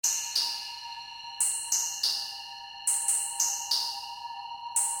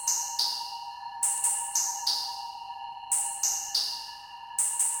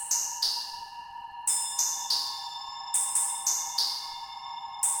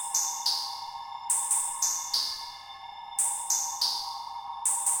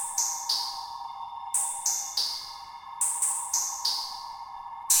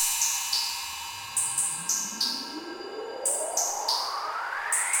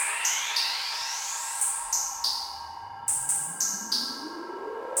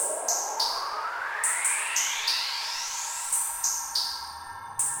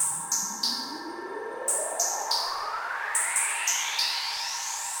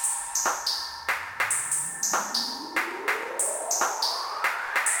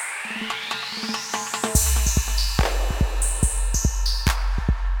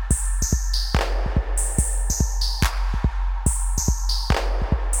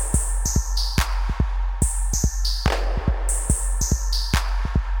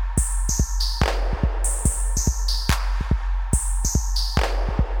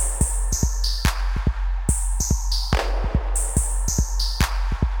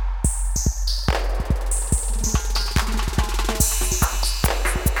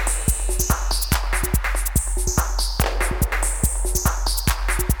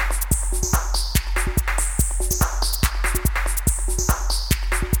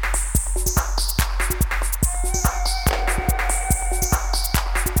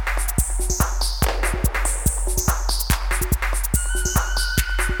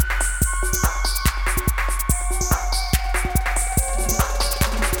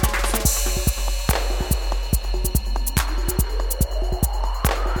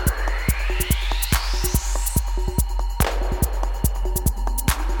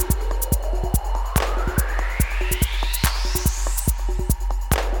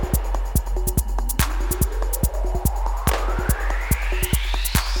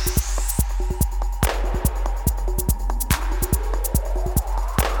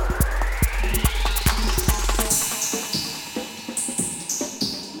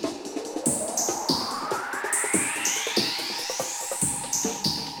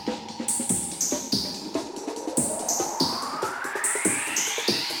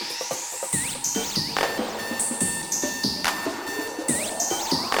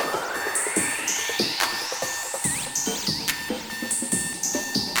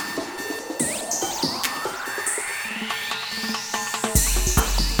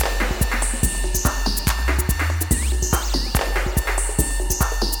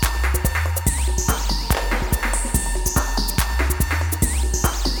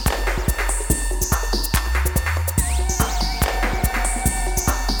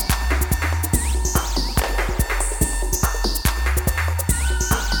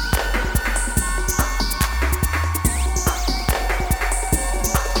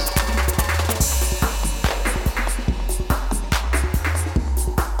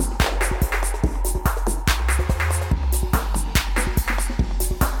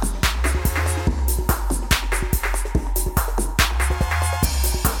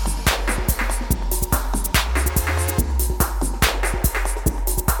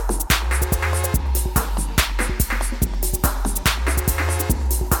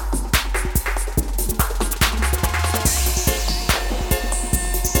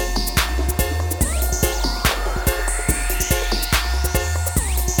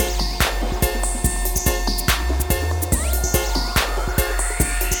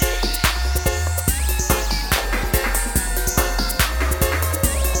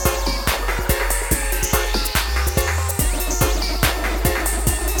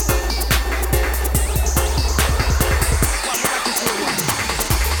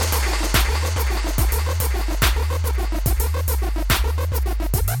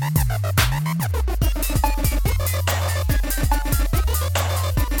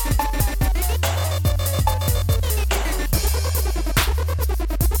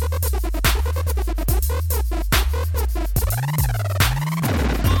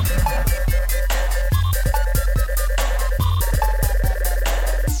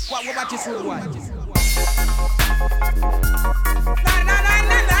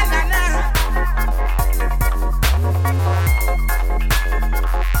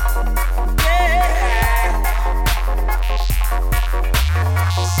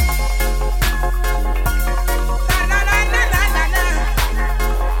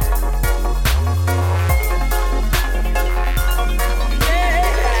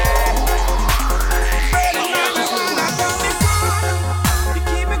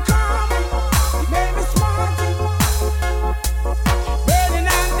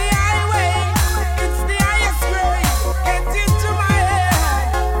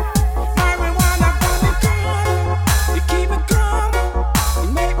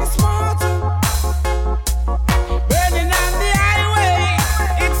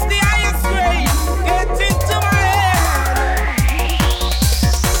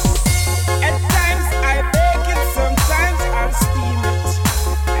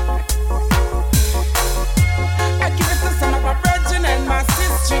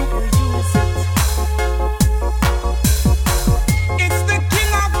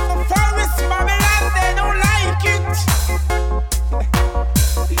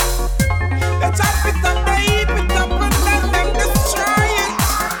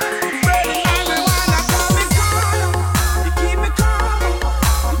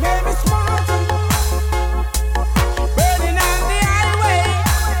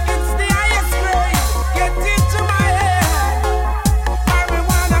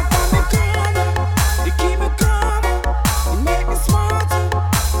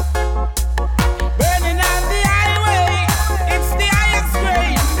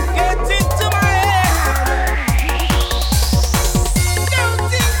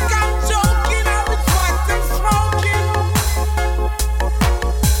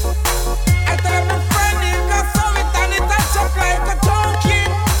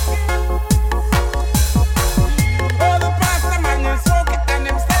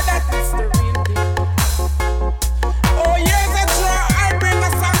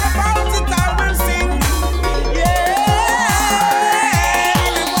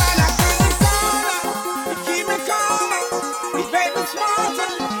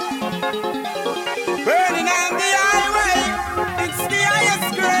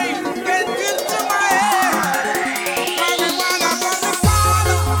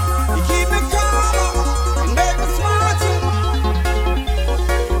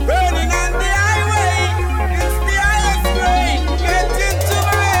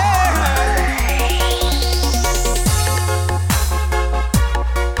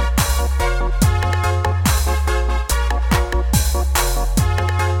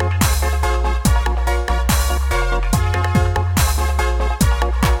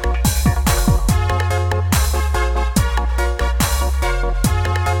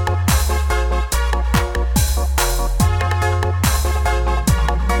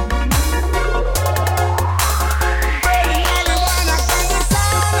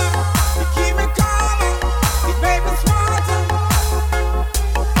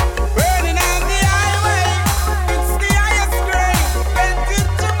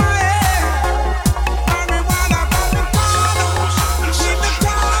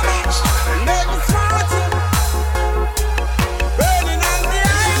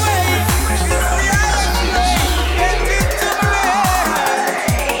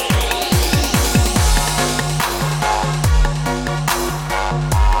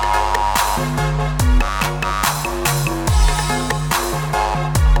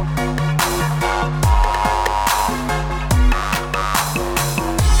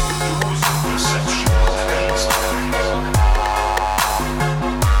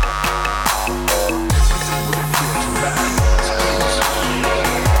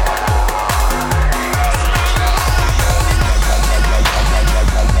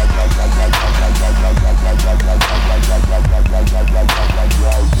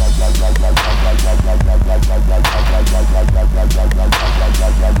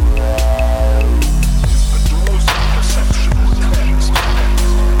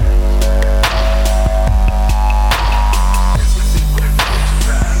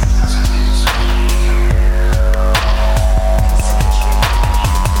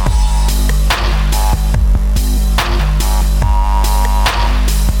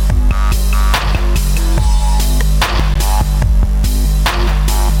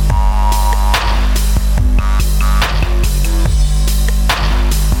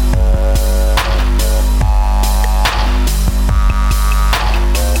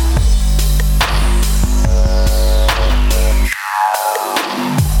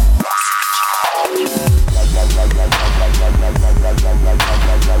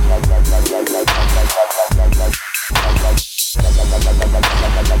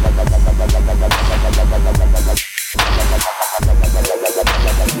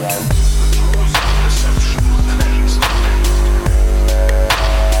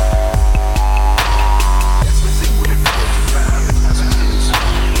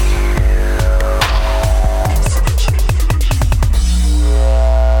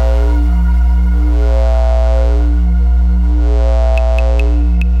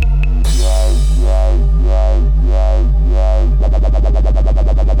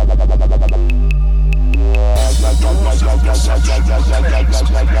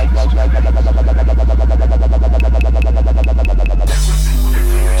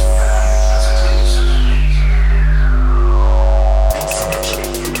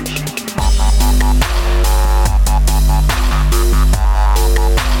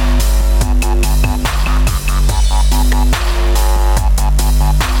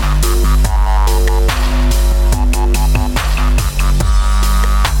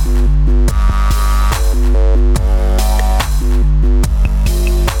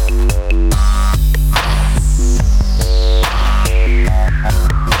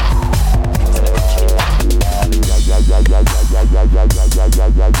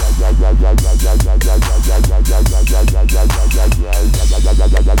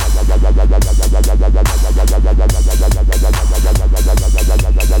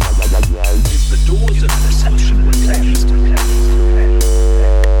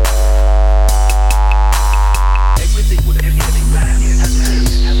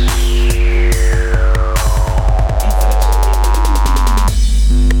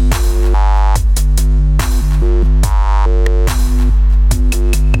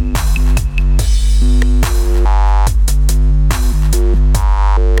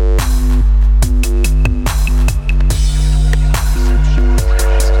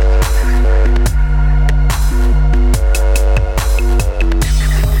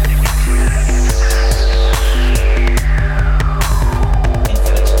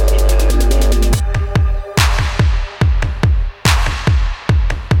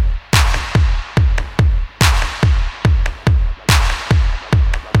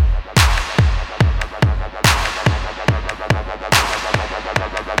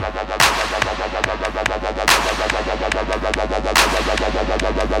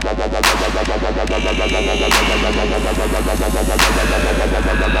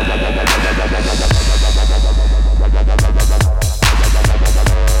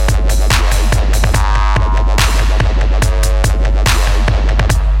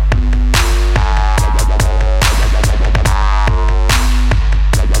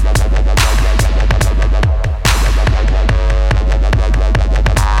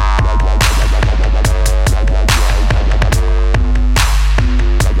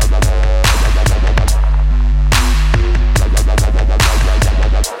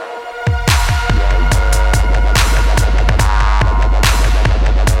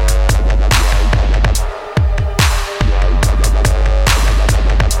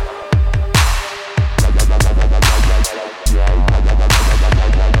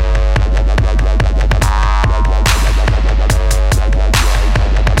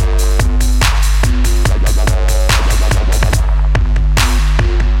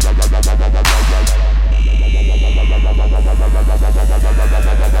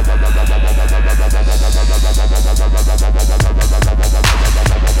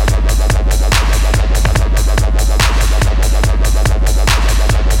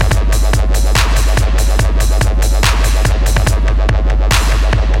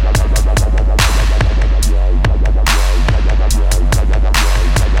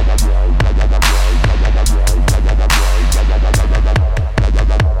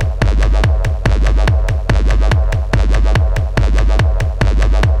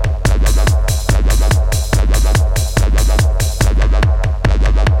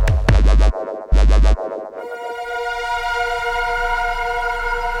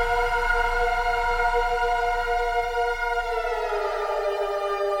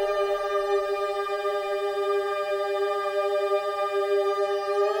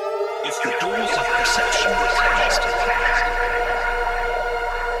perception of the past.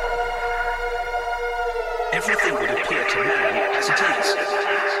 Everything would appear to man as it is.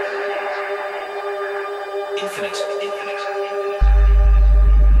 Infinite.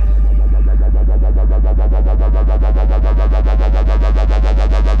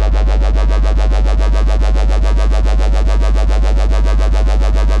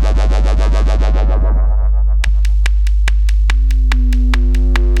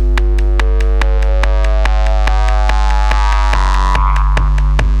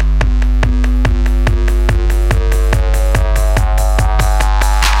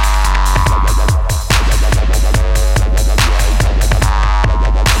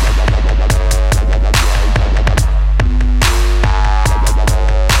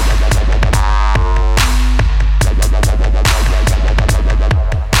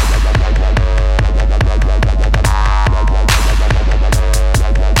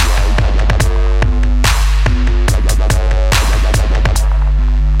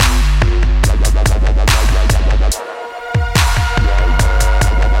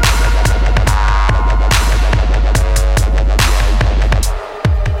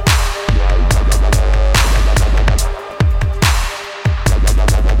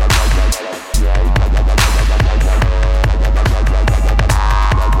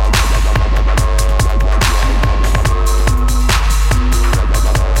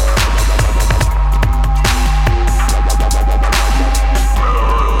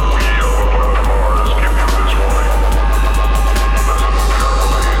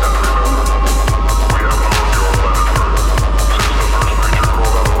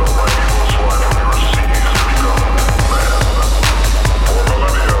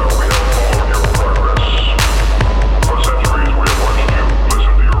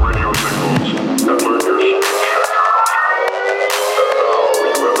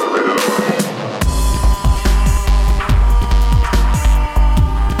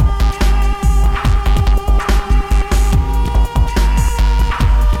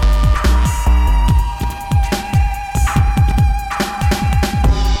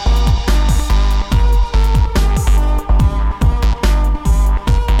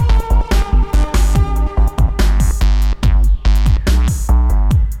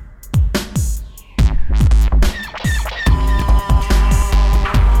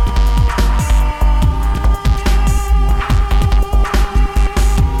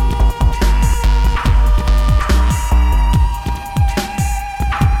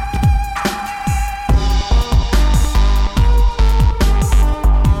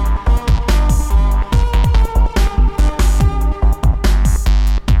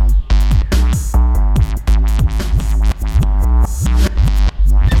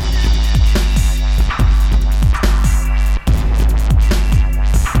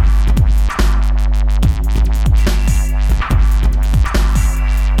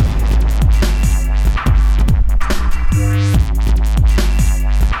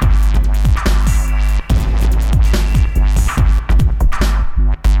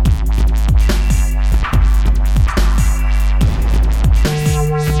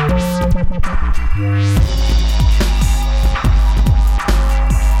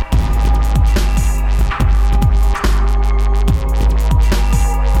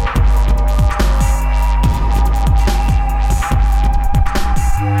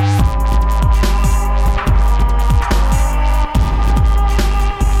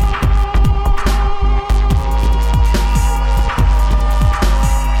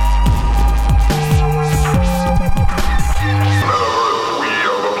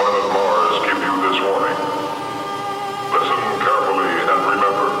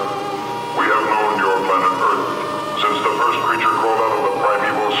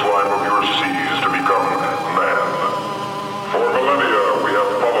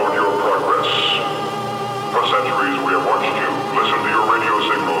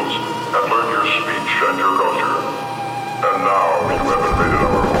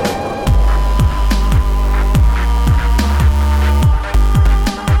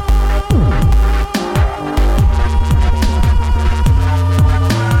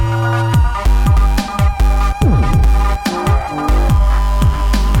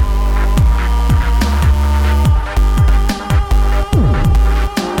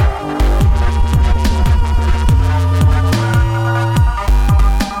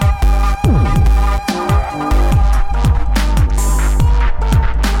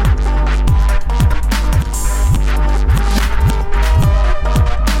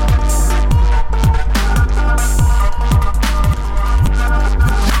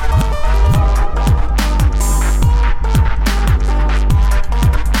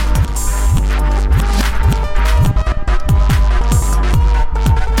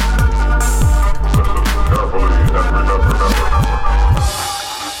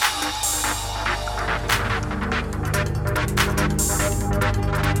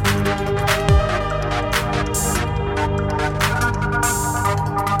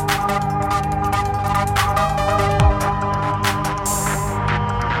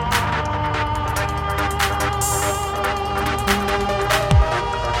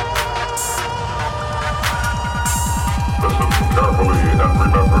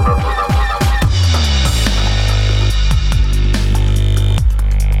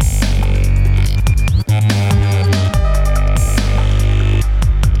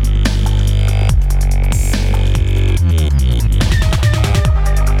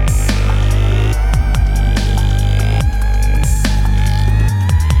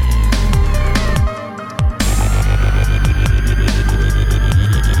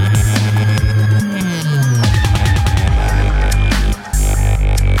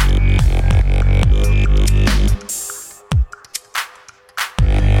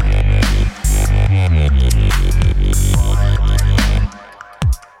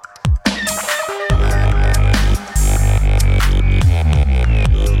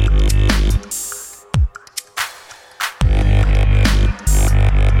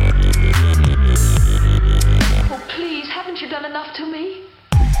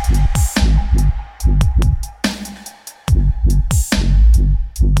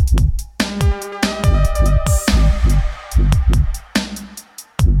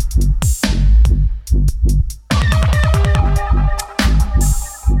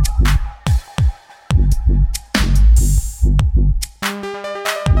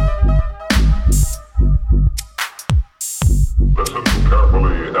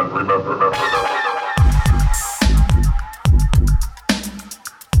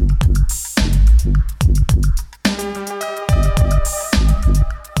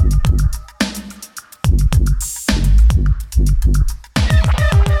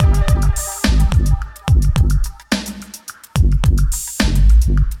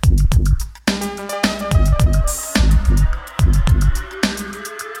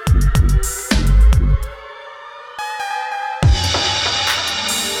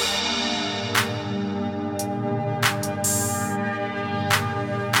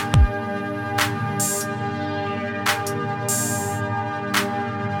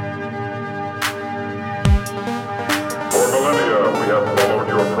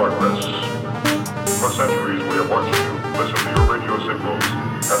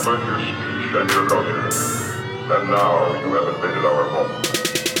 And now you have invaded our home.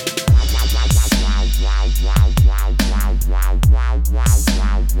 I-10 red.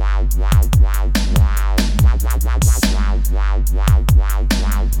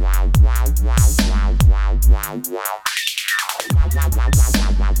 People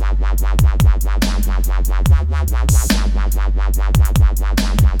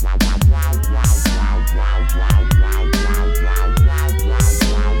selling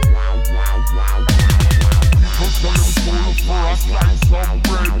soul for a slice of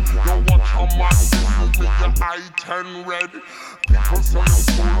bread. Don't watch how much this is me, your I-10 red. People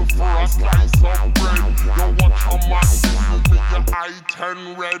selling soul for a slice of bread. Don't watch how much this is me, your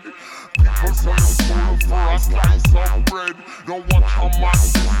I-10 red. People selling soul for a slice of bread. Don't watch how much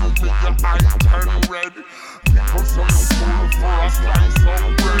this is me, your I-10 red. People selling soul for a slice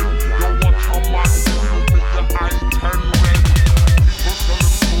of bread. Don't watch how much this is me, your I-10 red. People selling soul for a slice of bread. Don't watch how much this is me, your I-10 red. People selling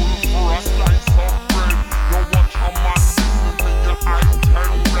soul for a slice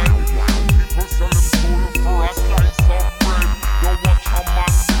of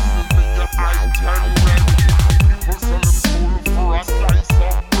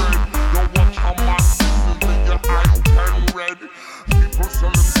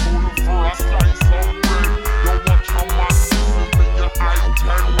bread. Don't watch how much this is me, your I-10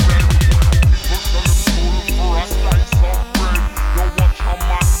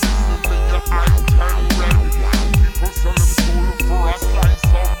 red. People selling soul for a slice of bread. Don't watch how much this is me, your I-10 red. People selling soul for a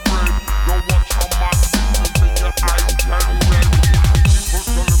slice of bread. Don't watch how much this is me, your I-10 red. People selling soul for a slice of bread. Don't watch how much this is me, your I-10 red. People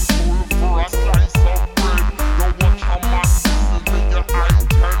selling soul for a slice of bread. Don't watch how much this is me, your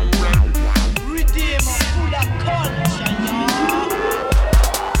I-10 red. Redeemer full of culture, y'all.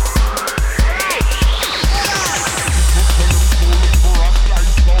 People selling soul for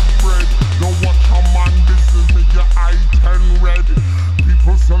a slice of bread. Don't watch how man this is me, your I-10 red.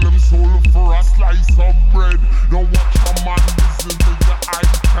 People selling soul for a slice of bread. Don't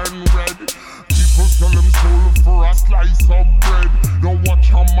watch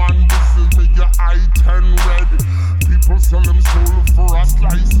how man this is me, your I-10 red. People selling soul for a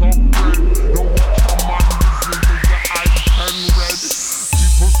slice of bread. Don't watch how man this is me, your I-10 red.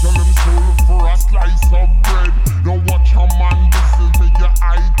 People selling soul for a slice of bread. Don't watch how man this is me, your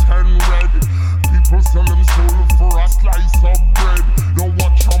I-10 red. People selling soul for a slice of bread. Don't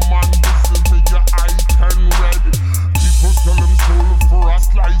watch how man this is me, your I-10 red. People selling soul for a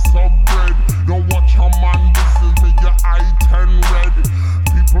slice of bread. Don't watch how man this is me, your I-10 red.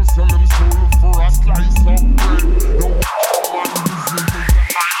 People selling soul for a slice of bread. Don't watch how man this is me, your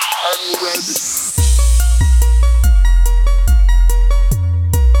I-10 red.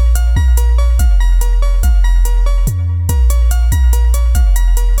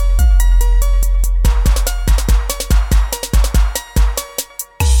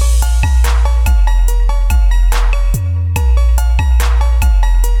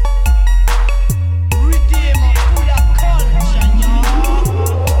 Redeemer full of culture, y'all.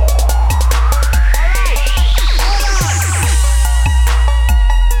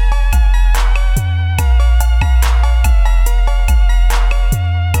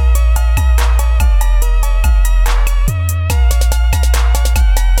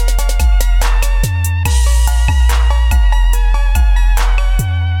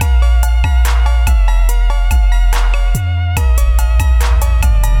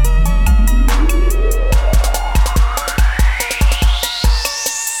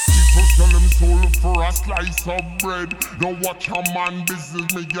 People selling soul for a slice of bread. Don't watch how man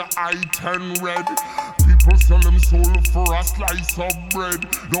business me, your I-10 red. People selling soul for a slice of bread.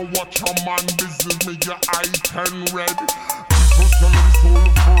 Don't watch how man business me, your I-10 red. People selling soul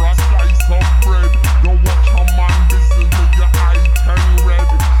for a slice of bread. Don't watch how man business me, your I-10 red.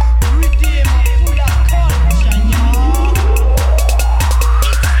 Redeemer full of culture, y'all.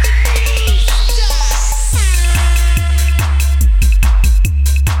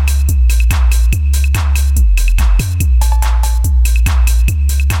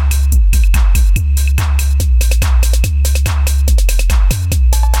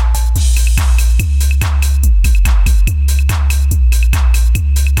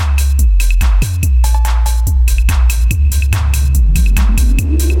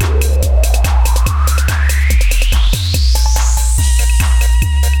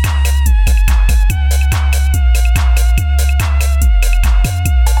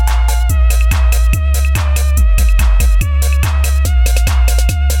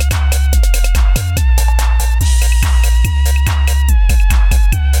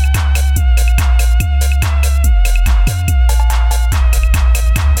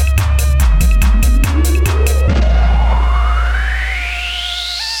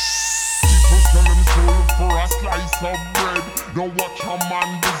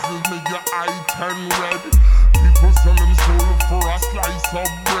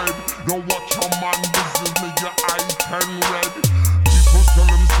 Don't watch a man business, make your eye turn red. People sell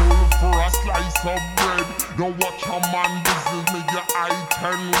them soul for a slice of bread. Don't watch a man business, make your eye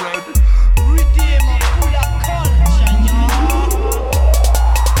turn red. Redeemer full of culture, y'all.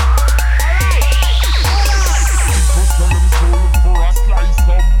 People sell them soul for a slice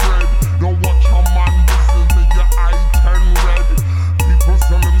of bread. Don't watch a man business, make your eye turn red. People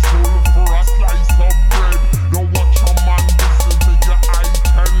sell them soul for a slice of bread. Don't watch a man business, make your eye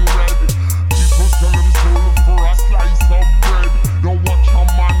turn red. People sell them soul for a slice of bread. Don't watch a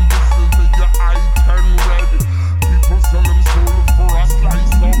man business, make your eye turn red. People sell them soul for a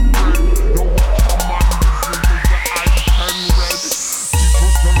slice of bread. Don't watch a man business, make your eye turn red. People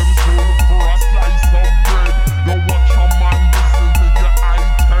sell them soul for a slice of bread. Don't watch a man business, make your eye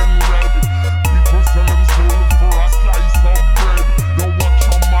turn red. People sell them soul for a slice of bread. Don't watch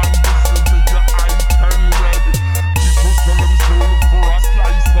a man business, make your eye turn red. People sell them soul for a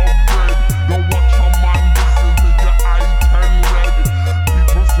slice of bread. Don't watch a man business, make your eye turn red.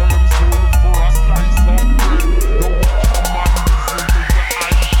 People sell them soul for a slice of bread. Don't watch a man business, make your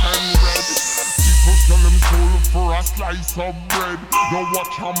eye turn red. People sell them soul for a slice of bread. Don't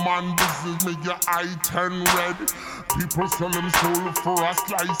watch a man business, make your eye turn red. People sell them soul for a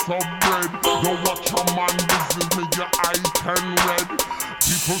slice of bread. Don't watch a man business, make your eye turn red.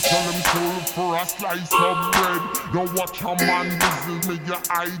 People sell them soul for a slice of bread. Don't watch a man business, make your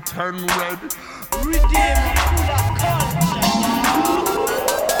eye turn red. Redeemer full of culture, y'all.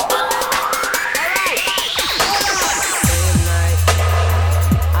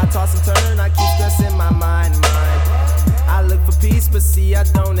 I toss and turn, I keep stressing my mind. I look for peace, but see I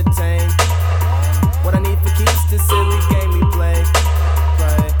don't attain. What I need for keeps this silly game we play.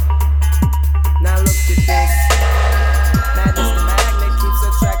 Now look at this. Madness, the magnet keeps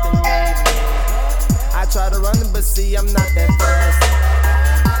attracting me. I try to run, but see I'm not that fast.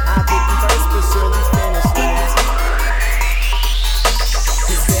 I think I'm first, but surely finish last.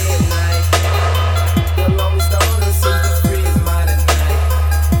 'Cause day and night, the lonely stoner seems to free his mind at night.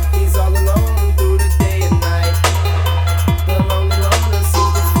 He's all alone through the day and night. The lonely loner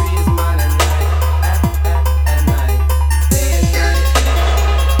seems to free his mind at night. At night, day and night.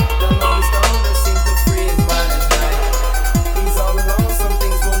 The lonely stoner seems to free his mind at night. He's all alone, some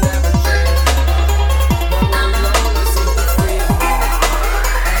things will never change. The lonely loner seems to free his mind at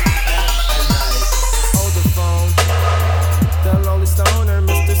night. Hold the phone. The lonely stoner,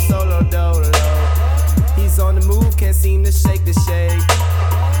 Mr. Solo Dolo. He's on the move, can't seem to shake the shade.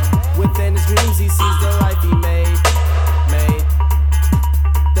 Within his dreams, he sees the life he made.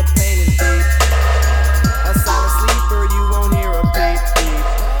 The pain is deep. A silent sleeper, you won't hear a beep, beep.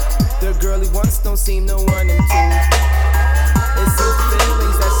 The girl he wants don't seem to want him to. It seems the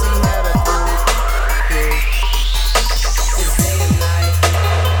feelings that she had are through. It's day and night.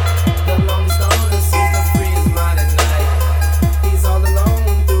 The lonely stoner seems to free his mind at night. He's all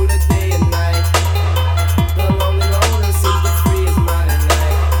alone through the day and night. The lonely loner seems to free his mind at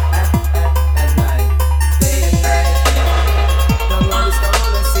night. At night, day and night. The lonely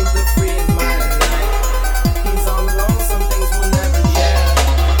stoner seems to free his mind at night. He's all alone, some things will never change.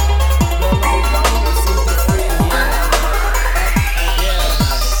 The lonely loner seems to free his mind at night.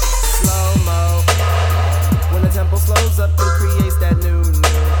 Slow mo. When the tempo slows up and creates that new.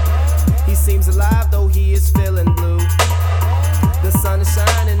 He seems alive though he is feeling blue. The sun is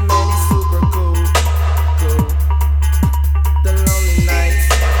shining, man, he's super cool. The lonely nights,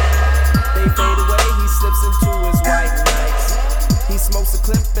 they fade away, he slips into his white nights. He smokes a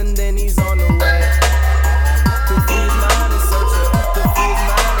clip and then he's on the way. To free his mind and searcher, to free his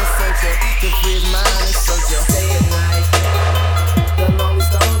mind and searcher, to free his mind and searcher. Day and night, the lonely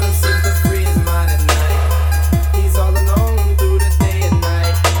stoner seems to free his mind at night. He's all alone through the day and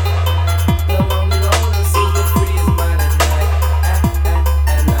night. The lonely loner seems to free his mind at night.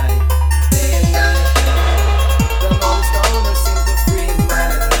 At night, day and night. The lonely stoner seems to free his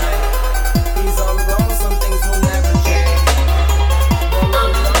mind at night. He's all alone, some things will never change. The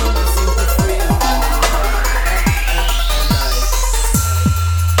lonely loner seems to free his mind at night. At night.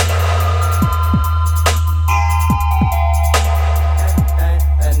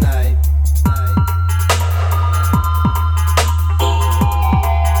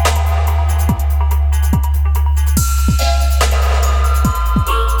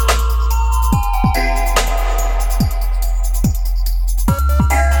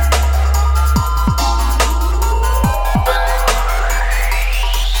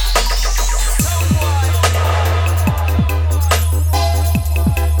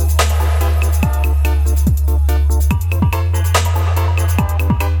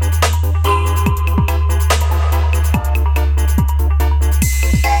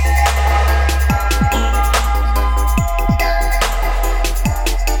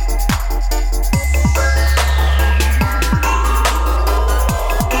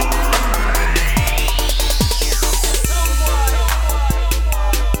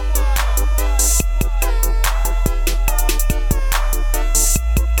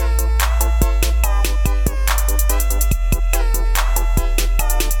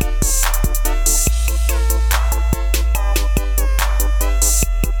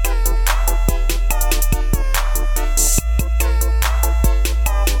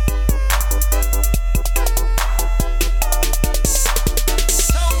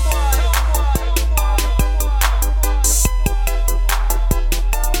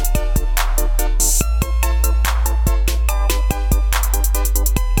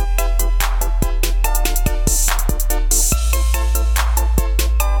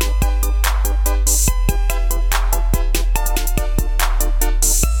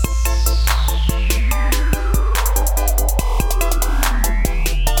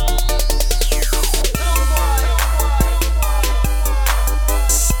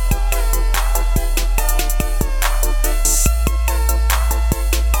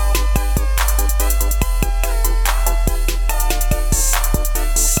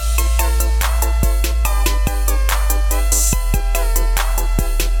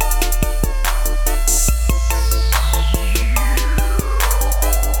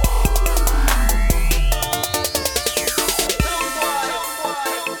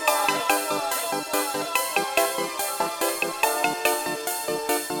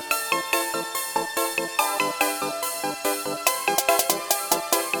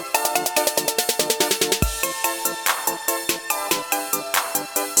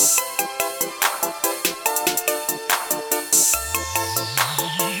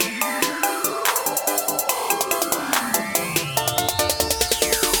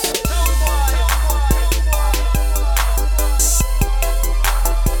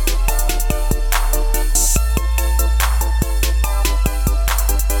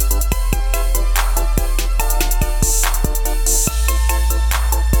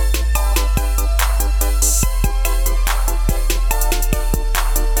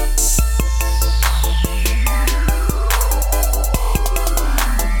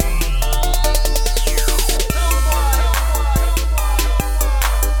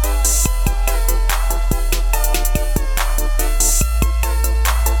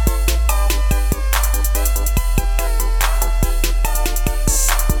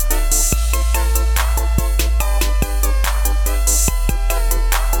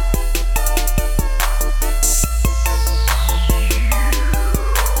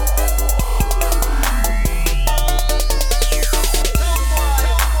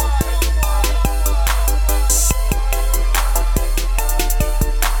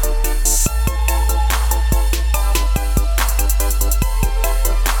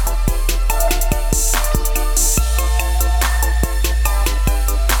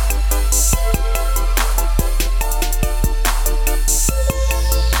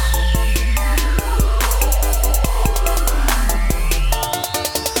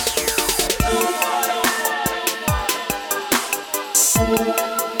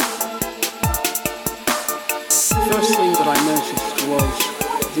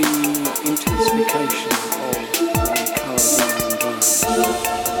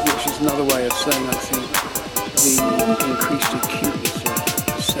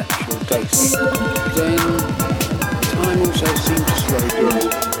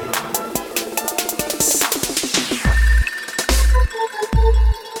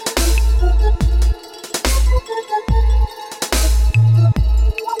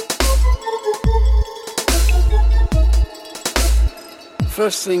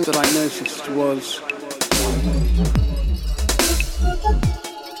 first thing that I noticed was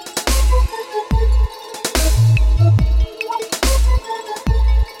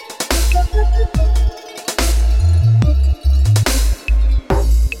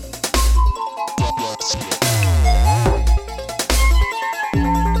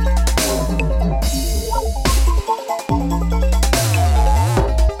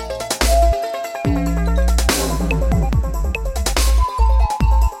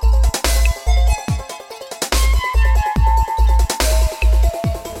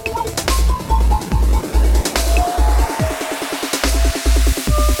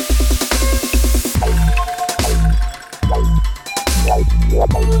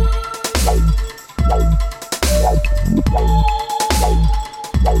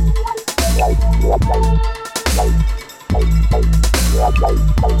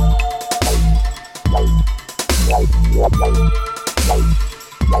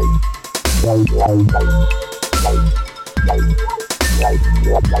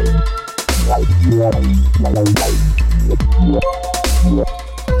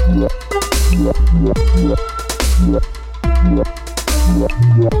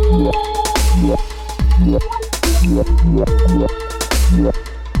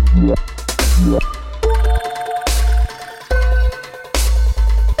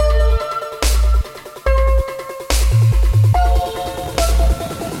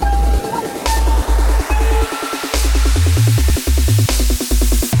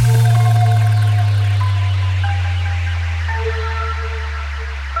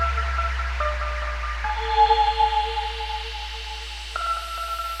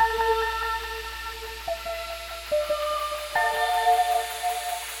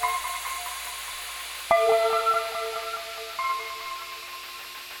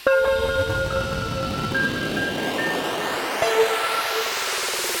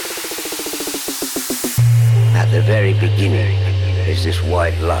the very beginning is this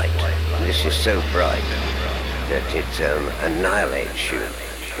white light. This is so bright that it annihilates you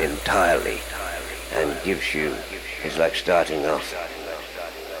entirely and gives you, it's like starting off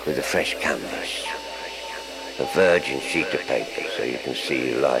with a fresh canvas, a virgin sheet of paper, so you can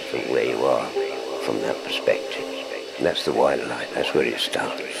see your life and where you are from that perspective. And that's the white light, that's where it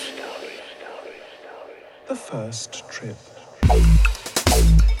starts. The first trip.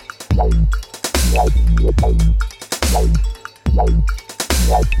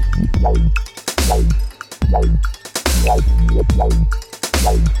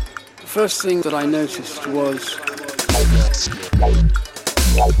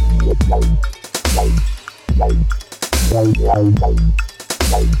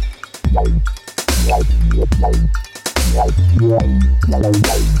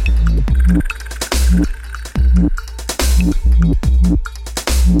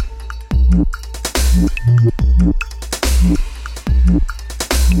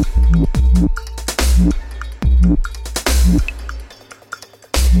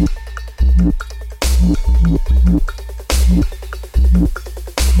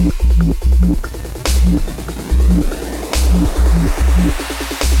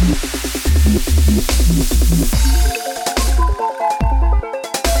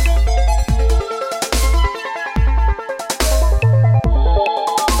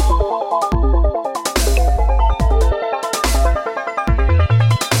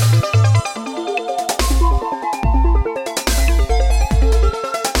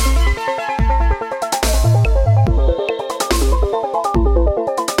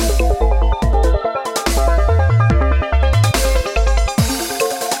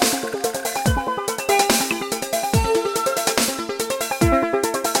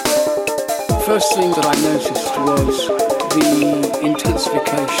 The first thing that I noticed was the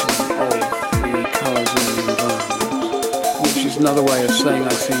intensification of the colours in the environment, which is another way of saying, I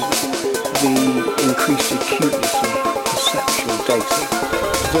think, the increased acuteness of perceptual data.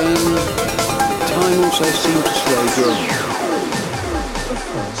 Then time also seemed to slow down.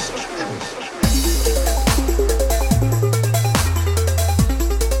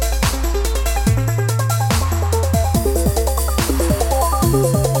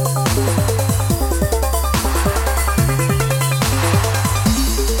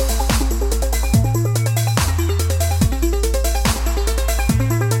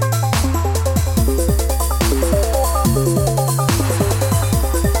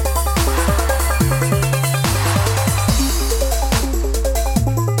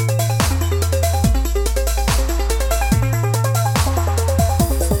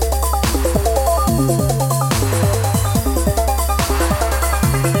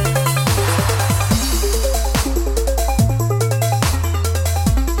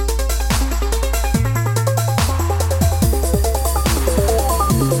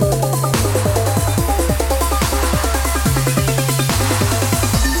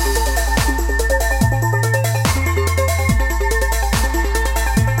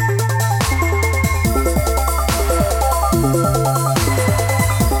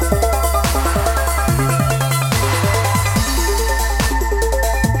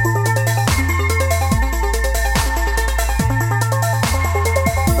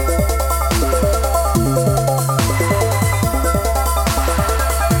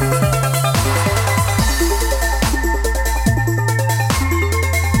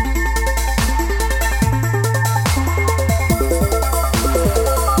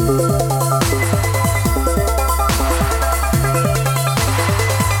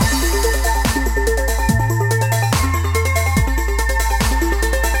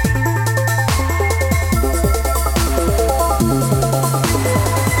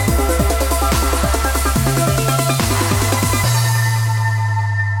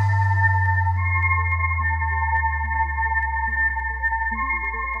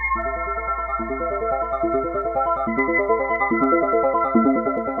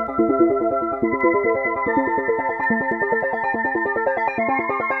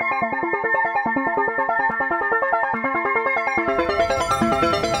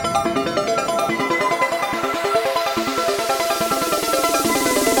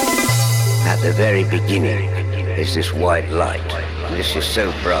 the very beginning is this white light. This is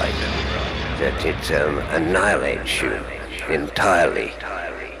so bright that it annihilates you entirely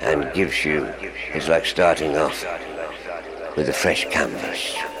and gives you, it's like starting off with a fresh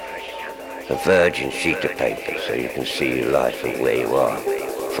canvas, a virgin sheet of paper, so you can see your life and where you are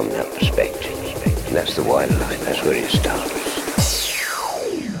from that perspective. And that's the white light, that's where it starts.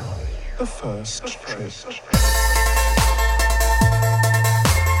 The first trip.